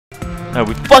Now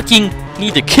we fucking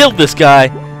need to kill this guy.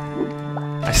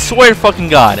 I swear to fucking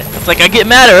God. It's like I get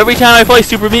madder every time I play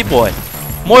Super Meat Boy.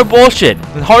 More bullshit.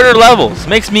 Harder levels.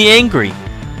 Makes me angry.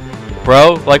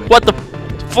 Bro, like what the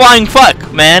flying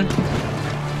fuck, man?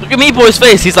 Look at Meat Boy's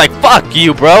face. He's like, fuck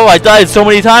you, bro. I died so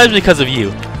many times because of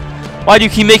you. Why do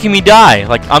you keep making me die?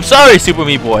 Like, I'm sorry, Super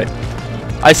Meat Boy.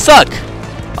 I suck.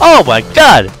 Oh my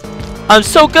God. I'm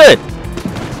so good.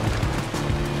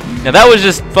 Now that was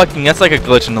just fucking, that's like a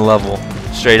glitch in the level.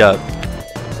 Straight up.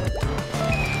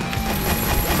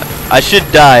 I should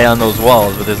die on those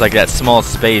walls, but there's like that small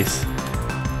space.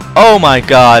 Oh my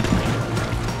God.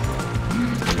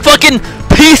 Fucking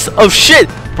piece of shit,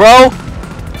 bro.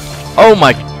 Oh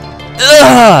my.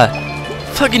 Ugh.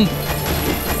 Fucking.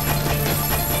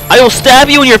 I will stab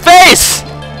you in your face.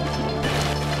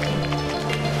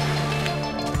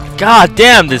 God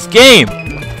damn this game.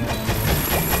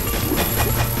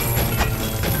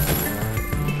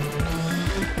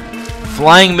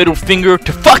 Flying middle finger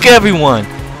to fuck everyone.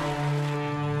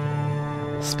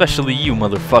 Especially you,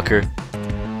 motherfucker.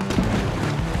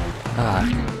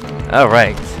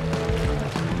 Alright.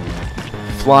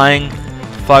 Flying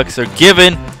fucks are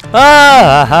given.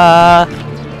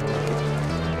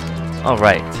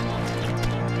 Alright.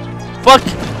 Fuck!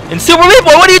 And Super Meat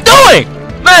Boy, what are you doing?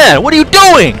 Man, what are you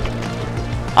doing?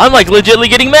 I'm like legitimately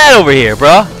getting mad over here,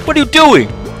 bruh. What are you doing?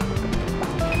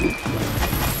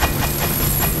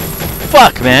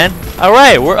 Fuck, man.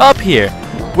 Alright, we're up here.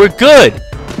 We're good.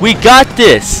 We got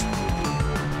this.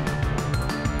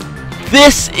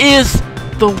 This is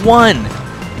the one.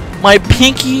 My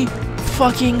pinky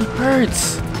fucking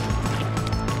hurts.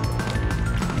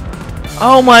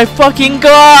 Oh my fucking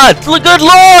God. Good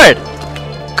Lord.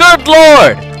 Good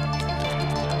Lord.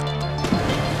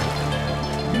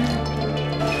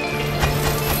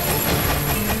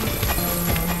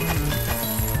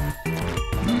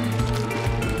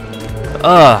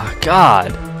 Oh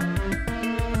God.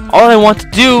 All I want to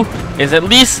do is at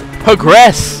least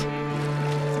progress.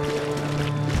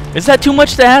 Is that too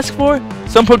much to ask for?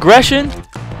 Some progression?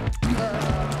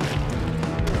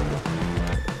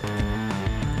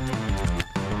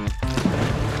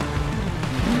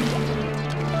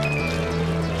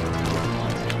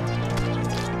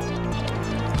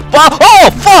 Oh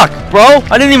fuck, bro!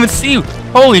 I didn't even see you.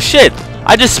 Holy shit!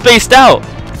 I just spaced out.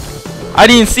 I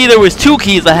didn't see there was 2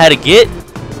 keys I had to get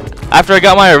after I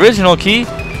got my original key.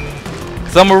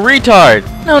 Cause I'm a retard.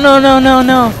 No.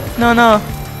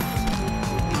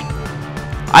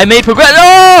 I made progress.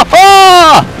 Oh!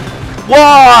 Oh!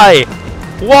 Why?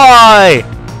 Why?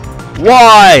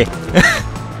 Why?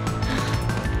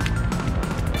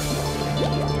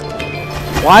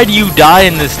 Why do you die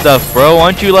in this stuff, bro?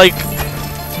 Aren't you like,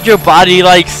 isn't your body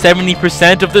like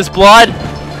 70% of this blood?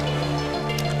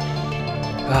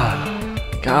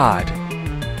 God.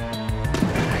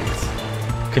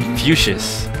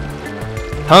 Confucius.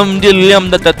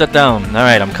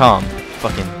 Alright, I'm calm.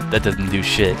 Fucking, that doesn't do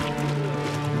shit.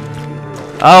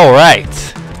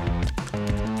 Alright.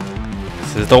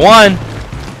 This is the one.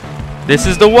 This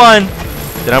is the one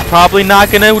that I'm probably not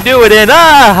gonna do it in.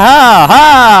 Ah ha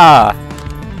ha!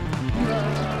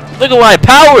 Look at my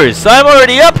powers! I'm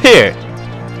already up here!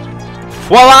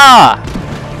 Voila!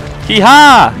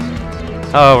 Hee-ha!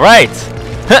 Alright.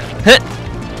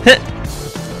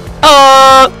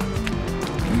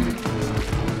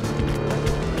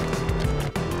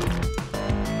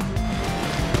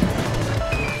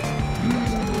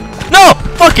 No!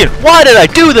 Fuck it! Why did I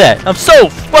do that? I'm so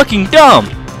fucking dumb!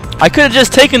 I could have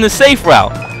just taken the safe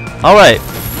route. Alright.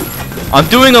 I'm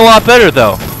doing a lot better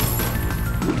though.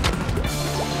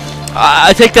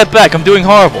 I take that back. I'm doing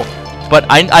horrible. But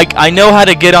I know how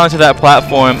to get onto that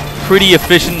platform pretty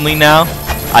efficiently now.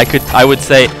 I would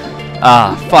say,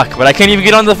 fuck, but I can't even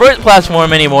get on the first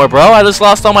platform anymore, bro. I just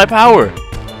lost all my power.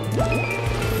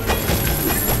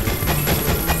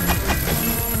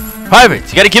 Private,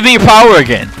 you gotta give me your power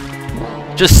again.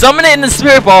 Just summon it in the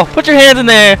spirit ball, put your hands in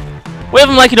there, wave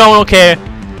them like you don't care.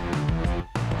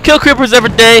 Kill creepers every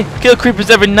day, kill creepers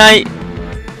every night.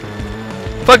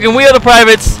 Fucking we are the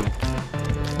privates.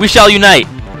 We shall unite.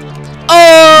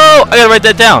 Oh! I gotta write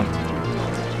that down.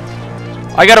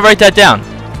 I gotta write that down.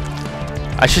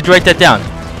 I should write that down.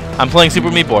 I'm playing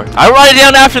Super Meat Boy. I'll write it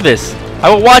down after this.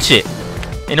 I will watch it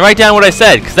and write down what I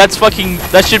said, because that's fucking,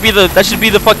 that should be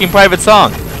the fucking private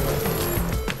song.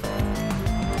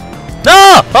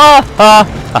 No! Ha ha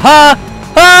ha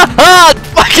ha ha!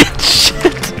 Fucking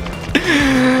shit!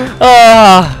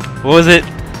 What was it?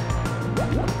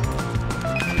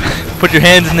 Put your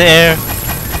hands in the air.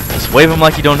 Just wave them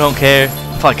like you don't care.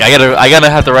 Fuck, I gotta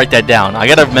have to write that down. I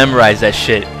gotta memorize that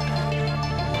shit.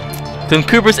 Them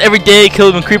creepers every day,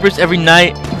 kill them creepers every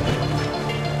night.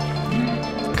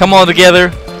 Come all together.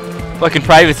 Fucking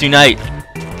privates unite.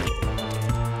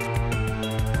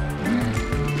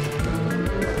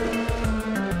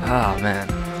 Oh, man.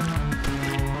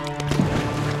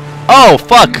 Oh,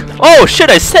 fuck. Oh, shit,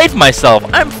 I saved myself.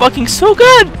 I'm fucking so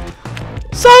good.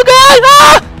 So good.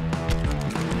 Ah!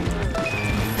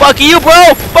 Fuck you,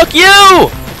 bro. Fuck you.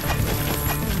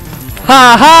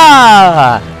 Ha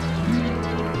ha.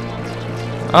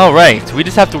 Alright, we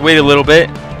just have to wait a little bit.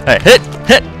 Alright, hit.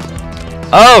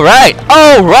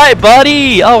 Alright,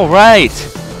 buddy. Alright.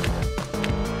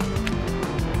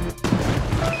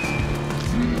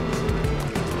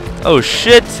 Oh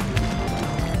shit.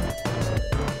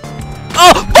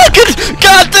 Oh fucking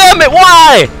god damn it,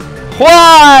 why?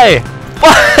 Why?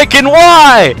 Fucking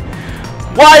why?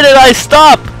 Why did I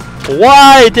stop?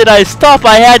 Why did I stop?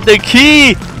 I had the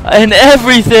key and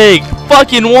everything.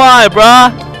 Fucking why,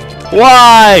 bruh?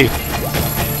 Why?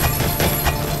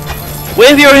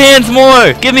 Wave your hands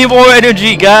more. Give me more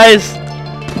energy, guys.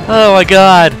 Oh my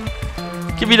god.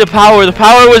 Give me the power. The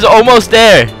power was almost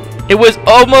there. It was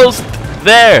almost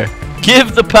there.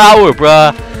 Give the power,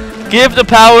 bruh. Give the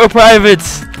power,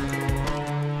 privates.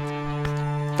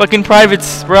 Fucking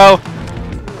privates, bro.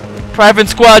 Private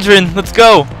squadron. Let's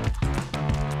go.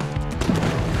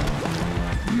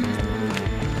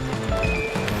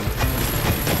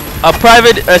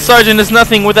 A sergeant is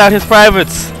nothing without his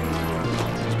privates.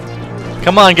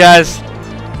 Come on, guys.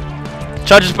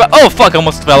 Charges. Oh fuck! I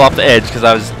almost fell off the edge because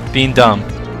I was being dumb.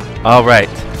 All right.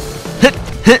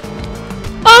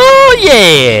 Oh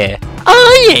yeah.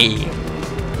 Oh yeah.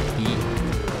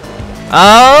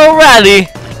 Alrighty.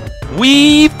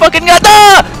 We fucking got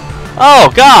the.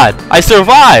 Oh god! I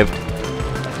survived.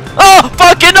 Oh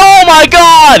fucking! Oh my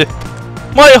god!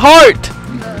 My heart.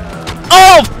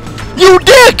 Oh. You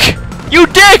dick! You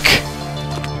dick!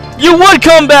 You would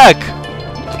come back!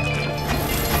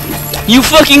 You're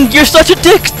such a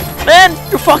dick, man!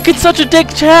 You're fucking such a dick,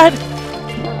 Chad!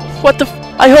 What the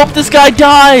I hope this guy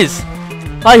dies!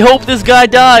 I hope this guy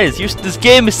dies! This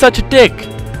game is such a dick!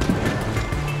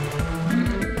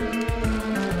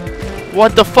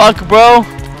 What the fuck, bro?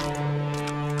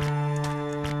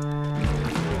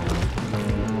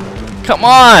 Come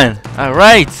on!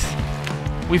 Alright!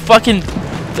 We fucking...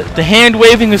 The hand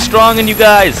waving is strong in you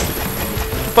guys.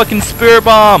 Fucking spirit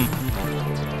bomb.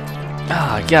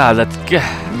 Ah, god, that's good.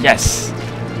 Yes.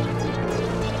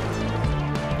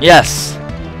 Yes.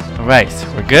 Alright,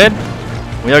 we're good?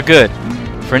 We are good.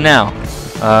 For now.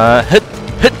 Hit.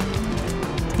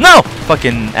 No!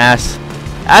 Fucking ass.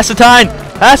 Acetine!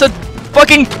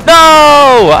 Fucking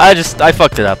no! I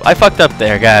fucked it up. I fucked up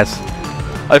there, guys.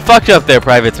 I fucked up there,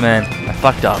 privates, man. I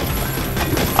fucked up.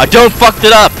 I don't fucked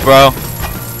it up, bro.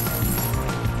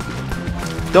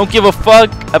 Don't give a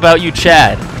fuck about you,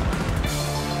 Chad.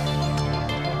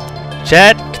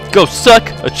 Chad, go suck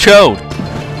a chode,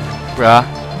 bruh.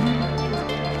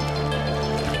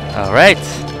 Alright.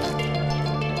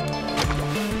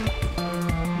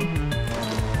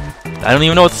 I don't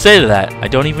even know what to say to that. I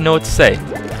don't even know what to say.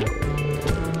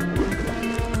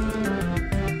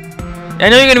 I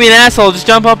know you're gonna be an asshole. Just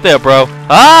jump up there, bro.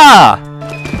 Ah!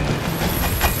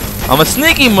 I'm a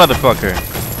sneaky motherfucker.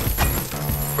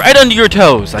 Right under your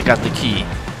toes, I got the key.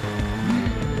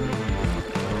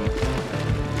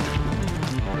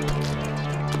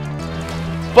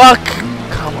 Fuck!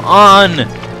 Come on!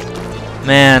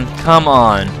 Man, come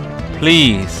on.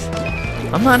 Please.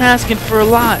 I'm not asking for a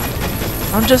lot.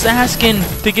 I'm just asking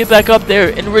to get back up there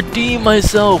and redeem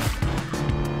myself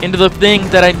into the thing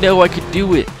that I know I could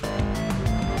do it.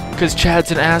 Because Chad's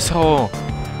an asshole.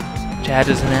 Chad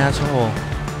is an asshole.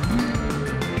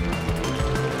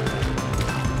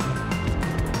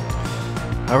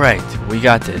 Alright, we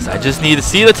got this. I just need to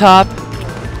see the top.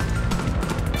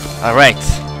 Alright.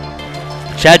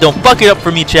 Chad, don't fuck it up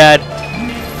for me, Chad.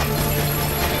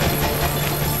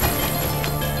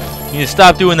 You need to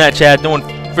stop doing that, Chad. No one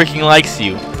freaking likes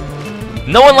you.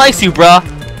 No one likes you, bruh.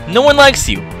 No one likes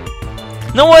you.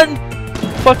 No one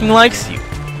fucking likes you.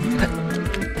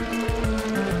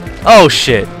 Oh,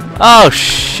 shit. Oh,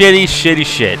 shitty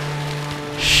shit.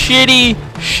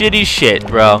 Shitty shit,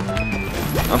 bro.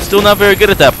 I'm still not very good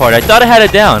at that part. I thought I had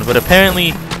it down, but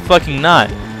apparently fucking not.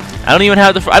 I don't even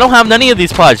have I don't have any of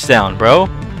these pods down, bro.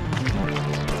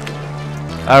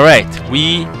 Alright,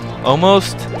 we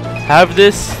almost have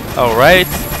this. Alright.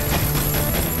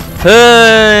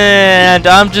 And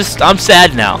I'm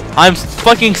sad now. I'm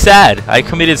fucking sad. I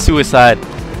committed suicide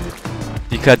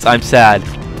because I'm sad.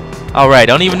 Alright, I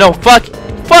don't even know.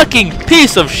 Fucking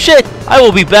piece of shit. I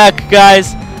will be back,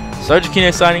 guys.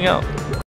 SgtKeeneye signing out.